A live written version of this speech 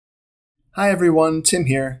Hi everyone, Tim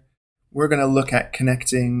here. We're going to look at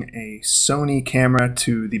connecting a Sony camera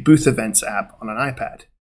to the Booth.Events app on an iPad.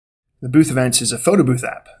 The Booth.Events is a photo booth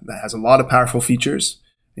app that has a lot of powerful features,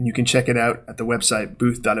 and you can check it out at the website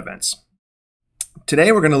Booth.Events.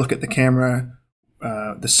 Today we're going to look at the camera,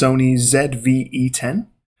 the Sony ZV-E10.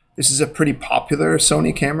 This is a pretty popular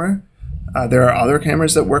Sony camera. There are other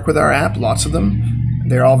cameras that work with our app, lots of them.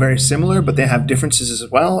 They're all very similar, but they have differences as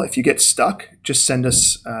well. If you get stuck, just send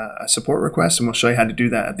us a support request, and we'll show you how to do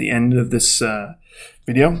that at the end of this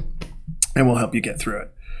video, and we'll help you get through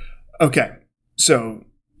it. Okay, so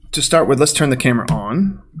to start with, let's turn the camera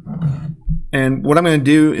on. And what I'm going to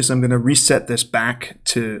do is I'm going to reset this back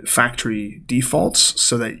to factory defaults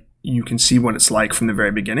so that you can see what it's like from the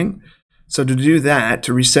very beginning. So to do that,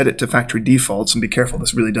 to reset it to factory defaults, and be careful,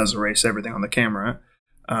 this really does erase everything on the camera.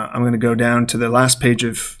 I'm going to go down to the last page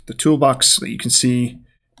of the toolbox that you can see,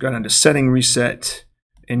 go down to Setting, Reset,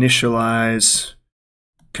 Initialize,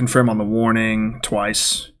 confirm on the warning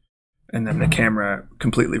twice, and then the camera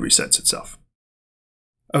completely resets itself.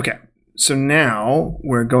 Okay, so now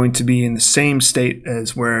we're going to be in the same state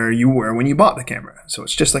as where you were when you bought the camera. So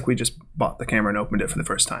it's just like we just bought the camera and opened it for the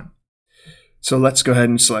first time. So let's go ahead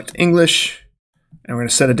and select English, and we're going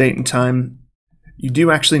to set a date and time. You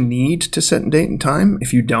do actually need to set a date and time.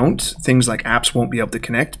 If you don't, things like apps won't be able to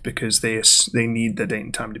connect because they need the date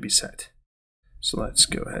and time to be set. So let's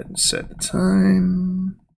go ahead and set the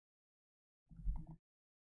time.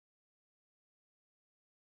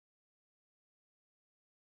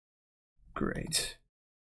 Great.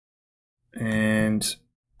 And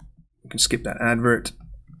we can skip that advert.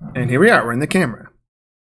 And here we are, we're in the camera.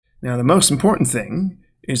 Now the most important thing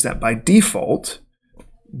is that by default,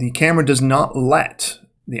 the camera does not let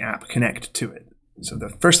the app connect to it. So the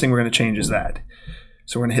first thing we're going to change is that.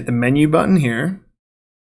 So we're going to hit the menu button here,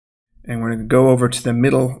 and we're going to go over to the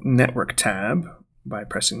middle network tab by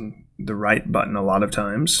pressing the right button a lot of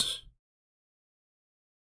times.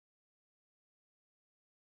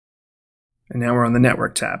 And now we're on the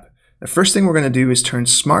network tab. The first thing we're going to do is turn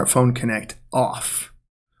Smartphone Connect off.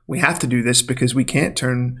 We have to do this because we can't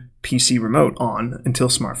turn PC Remote on until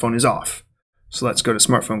smartphone is off. So let's go to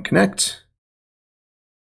Smartphone Connect,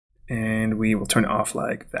 and we will turn it off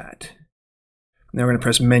like that. Now we're going to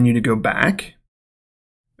press Menu to go back,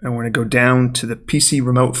 and we're going to go down to the PC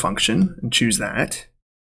Remote function and choose that.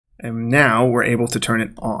 And now we're able to turn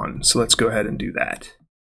it on. So let's go ahead and do that.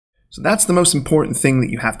 So that's the most important thing that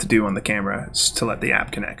you have to do on the camera, is to let the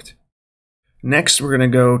app connect. Next, we're going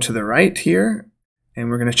to go to the right here, and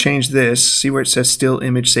we're going to change this. See where it says Still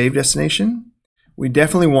Image Save Destination? We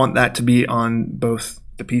definitely want that to be on both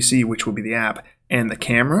the PC, which will be the app, and the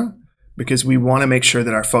camera, because we want to make sure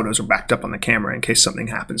that our photos are backed up on the camera in case something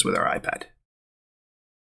happens with our iPad.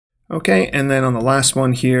 Okay, and then on the last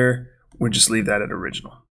one here, we'll just leave that at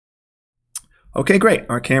original. Okay, great.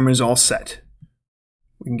 Our camera is all set.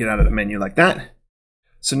 We can get out of the menu like that.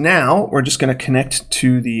 So now we're just going to connect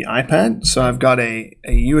to the iPad. So I've got a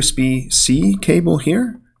USB-C cable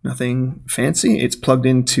here. Nothing fancy. It's plugged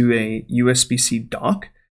into a USB-C dock,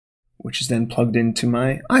 which is then plugged into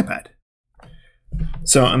my iPad.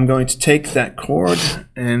 So I'm going to take that cord,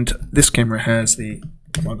 and this camera has the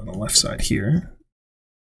plug on the left side here.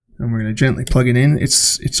 And we're going to gently plug it in.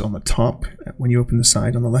 It's on the top when you open the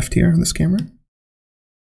side on the left here on this camera.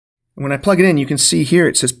 And when I plug it in, you can see here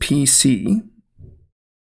it says PC.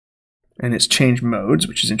 And it's changed modes,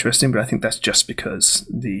 which is interesting, but I think that's just because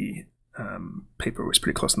the paper was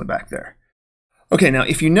pretty close on the back there. Okay, now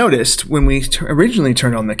if you noticed, when we originally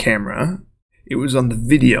turned on the camera, it was on the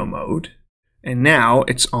video mode, and now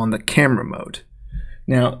it's on the camera mode.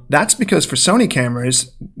 Now, that's because for Sony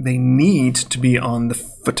cameras, they need to be on the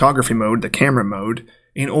photography mode, the camera mode,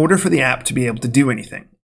 in order for the app to be able to do anything.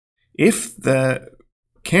 If the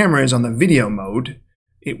camera is on the video mode,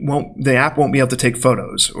 the app won't be able to take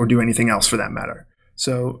photos or do anything else for that matter.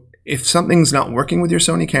 So if something's not working with your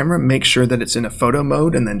Sony camera, make sure that it's in a photo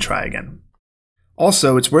mode and then try again.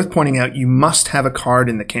 Also, it's worth pointing out you must have a card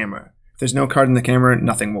in the camera. If there's no card in the camera,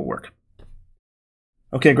 nothing will work.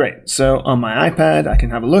 Okay, great. So on my iPad, I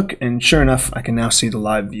can have a look, and sure enough, I can now see the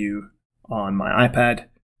live view on my iPad.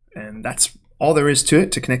 And that's all there is to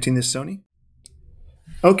it, to connecting this Sony.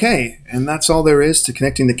 Okay, and that's all there is to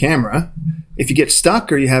connecting the camera. If you get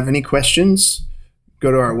stuck or you have any questions,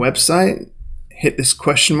 go to our website, hit this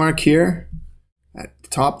question mark here. At the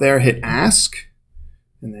top there, hit Ask,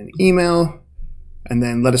 and then Email, and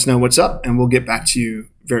then let us know what's up, and we'll get back to you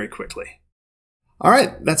very quickly. All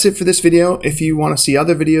right, that's it for this video. If you want to see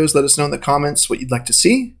other videos, let us know in the comments what you'd like to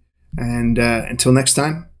see. And until next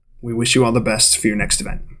time, we wish you all the best for your next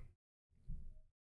event.